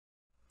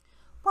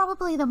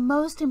Probably the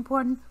most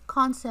important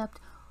concept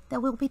that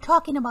we'll be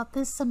talking about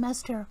this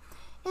semester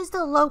is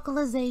the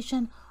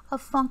localization of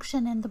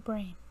function in the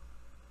brain.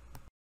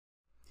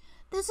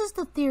 This is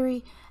the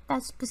theory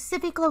that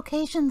specific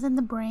locations in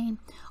the brain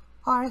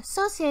are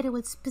associated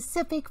with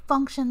specific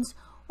functions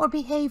or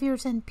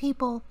behaviors in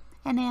people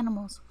and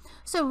animals.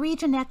 So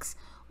region X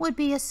would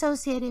be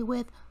associated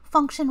with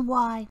function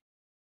Y.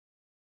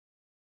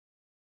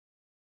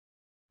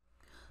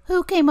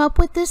 Who came up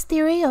with this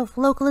theory of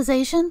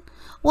localization?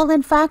 Well,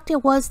 in fact,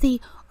 it was the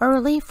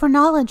early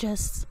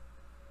phrenologists.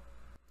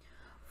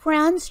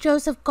 Franz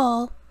Joseph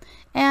Gall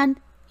and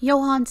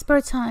Johann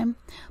Spurzheim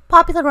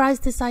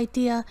popularized this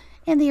idea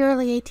in the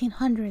early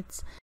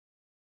 1800s.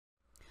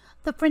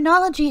 The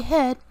phrenology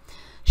head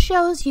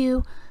shows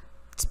you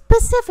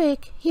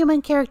specific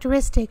human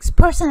characteristics,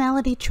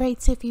 personality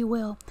traits, if you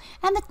will.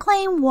 And the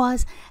claim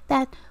was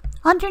that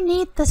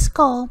underneath the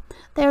skull,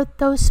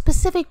 those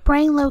specific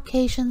brain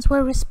locations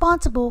were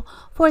responsible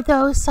for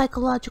those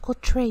psychological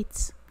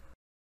traits.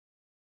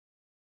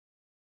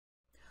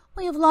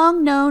 We have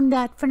long known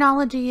that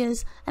phrenology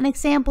is an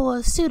example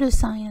of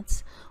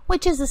pseudoscience,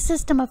 which is a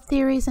system of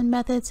theories and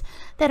methods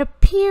that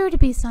appear to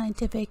be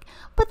scientific,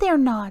 but they're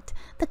not.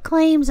 The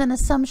claims and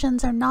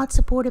assumptions are not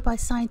supported by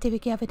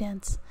scientific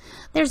evidence.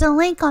 There's a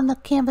link on the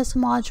Canvas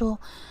module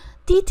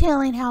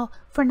detailing how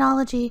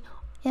phrenology,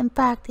 in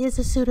fact, is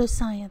a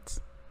pseudoscience.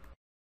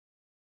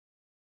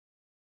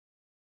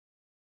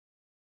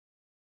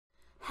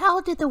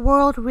 How did the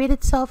world rid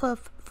itself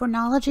of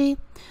phrenology?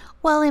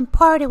 Well, in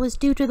part it was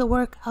due to the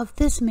work of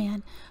this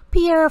man,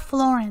 Pierre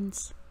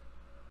Flourens.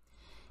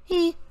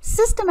 He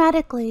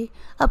systematically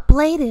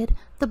ablated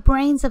the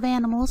brains of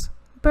animals,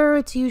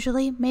 birds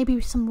usually, maybe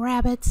some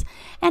rabbits,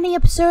 and he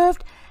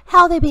observed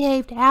how they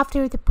behaved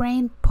after the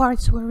brain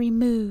parts were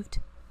removed.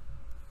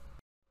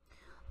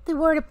 The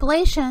word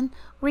ablation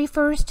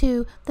refers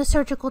to the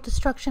surgical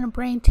destruction of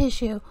brain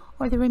tissue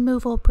or the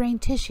removal of brain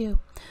tissue.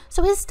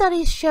 So his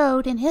studies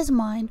showed in his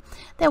mind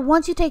that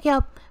once you take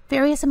out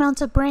various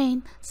amounts of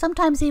brain,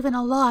 sometimes even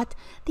a lot,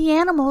 the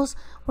animals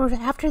were,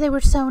 after they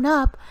were sewn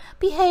up,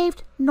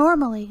 behaved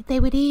normally. They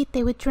would eat,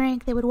 they would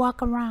drink, they would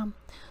walk around.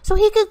 So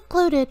he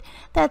concluded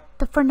that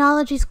the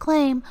phrenology's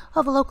claim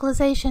of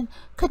localization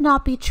could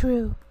not be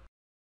true.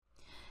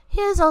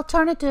 His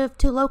alternative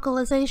to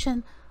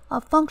localization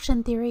of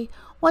function theory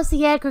was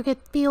the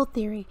aggregate field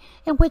theory,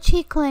 in which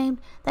he claimed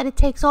that it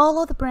takes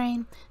all of the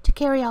brain to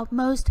carry out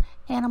most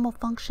animal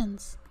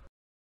functions.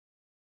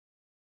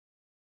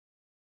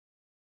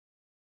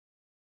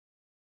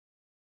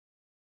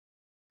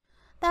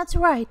 That's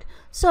right.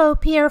 So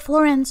Pierre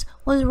Flourens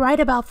was right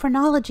about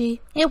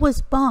phrenology. It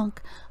was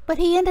bunk, but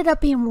he ended up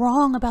being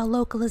wrong about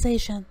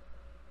localization.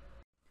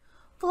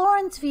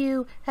 Flourens'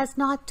 view has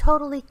not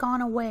totally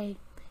gone away.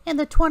 In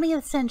the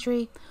 20th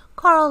century,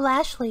 Carl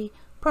Lashley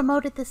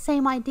promoted the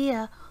same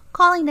idea,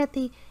 calling it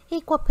the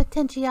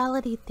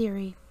equipotentiality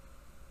theory.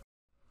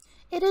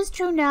 It is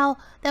true now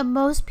that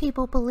most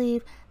people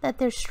believe that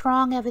there's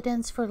strong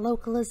evidence for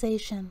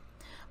localization.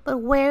 But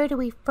where do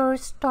we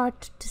first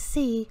start to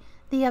see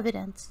the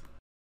evidence?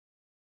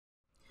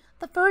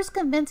 The first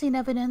convincing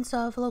evidence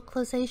of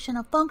localization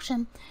of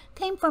function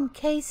came from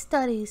case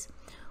studies,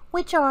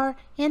 which are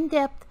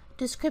in-depth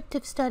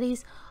descriptive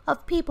studies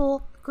of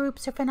people,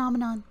 groups, or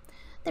phenomenon.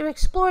 They're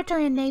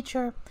exploratory in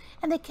nature,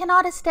 and they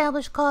cannot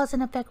establish cause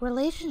and effect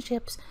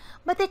relationships,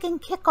 but they can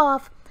kick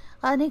off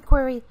an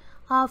inquiry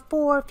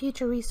for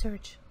future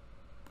research.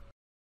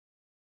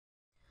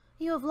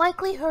 You have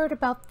likely heard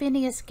about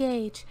Phineas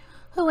Gage,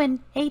 who in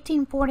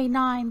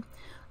 1849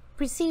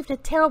 received a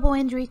terrible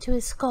injury to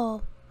his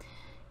skull.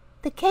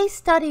 The case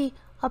study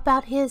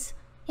about his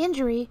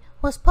injury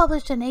was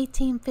published in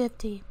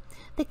 1850.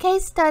 The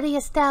case study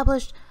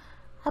established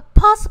a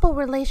possible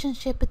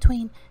relationship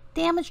between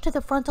damage to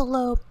the frontal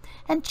lobe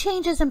and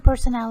changes in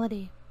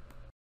personality.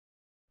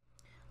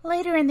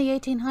 Later in the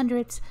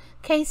 1800s,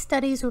 case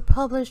studies were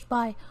published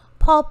by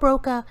Paul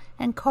Broca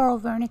and Carl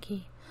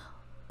Wernicke.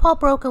 Paul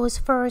Broca was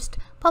first,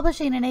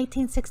 publishing in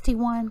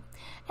 1861,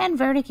 and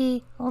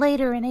Wernicke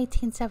later in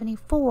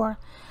 1874.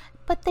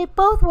 But they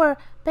both were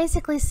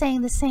basically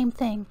saying the same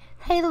thing.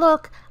 Hey,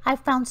 look, I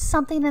found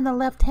something in the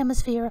left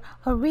hemisphere,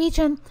 a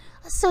region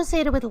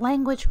associated with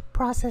language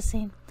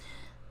processing.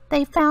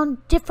 They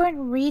found different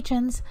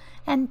regions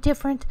and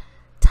different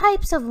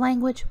types of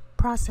language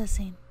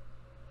processing.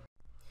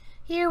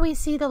 Here we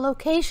see the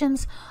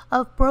locations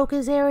of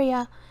Broca's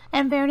area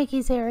and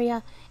Wernicke's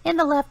area in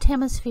the left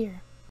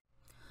hemisphere.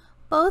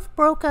 Both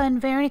Broca and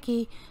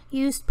Wernicke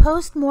used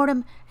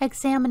post-mortem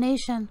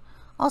examination,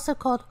 also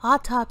called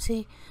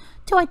autopsy,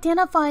 to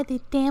identify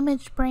the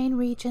damaged brain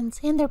regions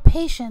in their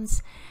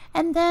patients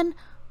and then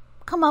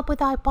come up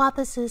with a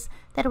hypothesis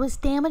that it was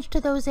damage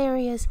to those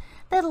areas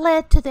that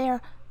led to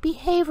their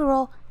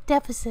behavioral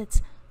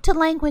deficits, to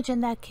language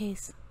in that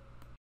case.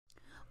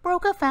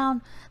 Broca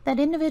found that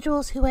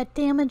individuals who had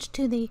damage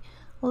to the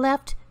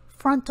left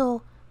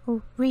frontal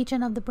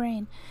region of the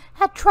brain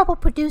had trouble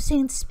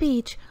producing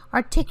speech,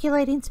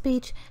 articulating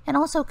speech, and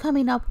also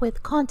coming up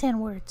with content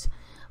words.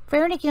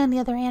 Wernicke, on the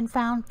other hand,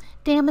 found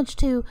damage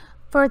to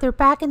further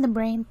back in the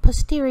brain,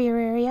 posterior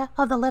area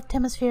of the left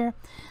hemisphere,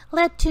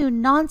 led to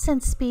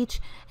nonsense speech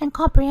and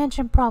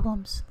comprehension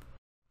problems.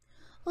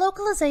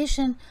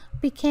 Localization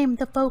became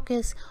the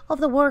focus of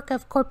the work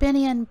of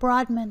Corbinian and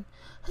Brodmann,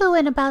 who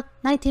in about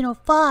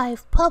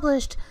 1905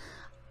 published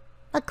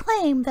a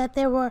claim that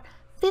there were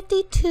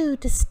 52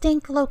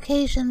 distinct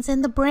locations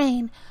in the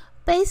brain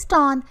based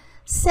on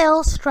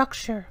cell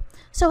structure.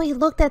 So he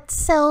looked at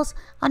cells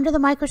under the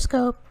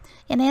microscope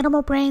in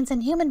animal brains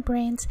and human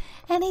brains,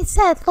 and he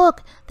said,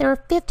 look, there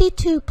are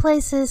 52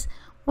 places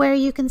where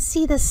you can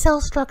see the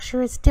cell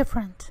structure is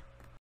different.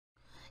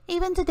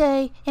 Even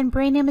today, in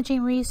brain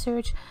imaging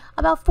research,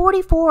 about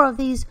 44 of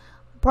these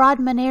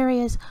Brodmann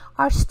areas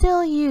are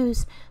still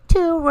used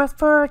to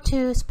refer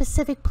to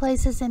specific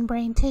places in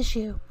brain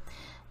tissue.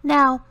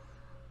 Now,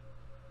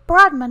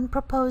 Brodmann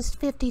proposed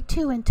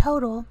 52 in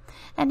total,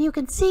 and you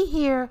can see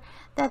here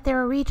that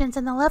there are regions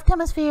in the left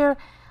hemisphere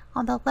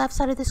on the left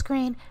side of the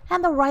screen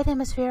and the right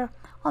hemisphere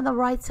on the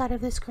right side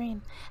of the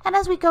screen. And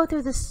as we go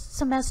through this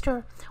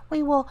semester,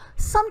 we will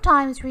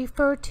sometimes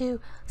refer to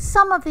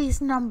some of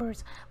these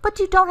numbers, but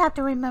you don't have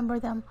to remember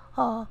them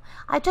all.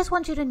 I just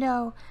want you to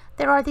know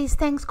there are these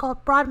things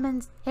called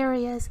Brodmann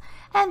areas,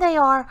 and they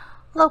are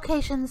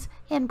locations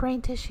in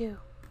brain tissue.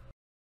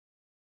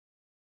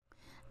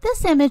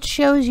 This image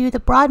shows you the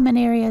Brodmann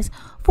areas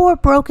for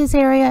Broca's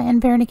area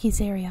and Wernicke's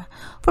area.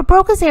 For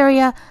Broca's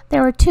area,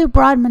 there are two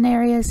Brodmann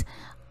areas,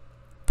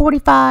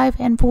 45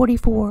 and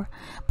 44.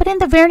 But in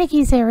the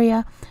Wernicke's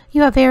area,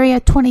 you have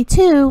area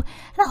 22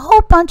 and a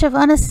whole bunch of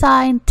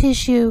unassigned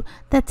tissue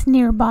that's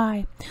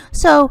nearby.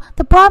 So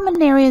the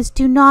Brodmann areas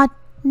do not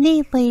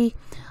neatly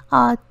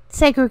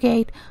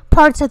segregate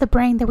parts of the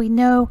brain that we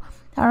know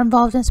are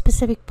involved in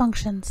specific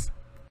functions.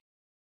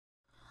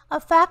 A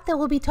fact that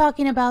we'll be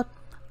talking about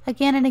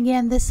again and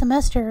again this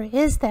semester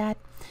is that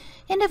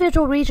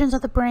individual regions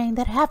of the brain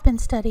that have been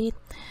studied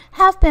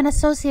have been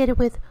associated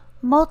with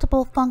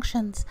multiple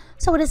functions.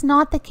 So it is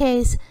not the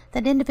case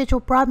that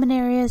individual Brodmann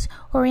areas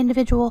or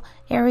individual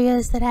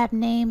areas that have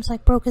names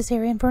like Broca's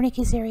area and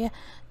Wernicke's area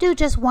do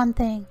just one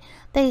thing.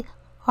 They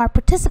are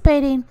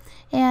participating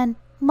in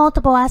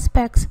multiple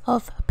aspects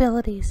of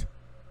abilities.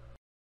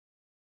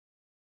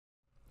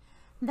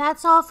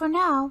 That's all for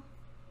now.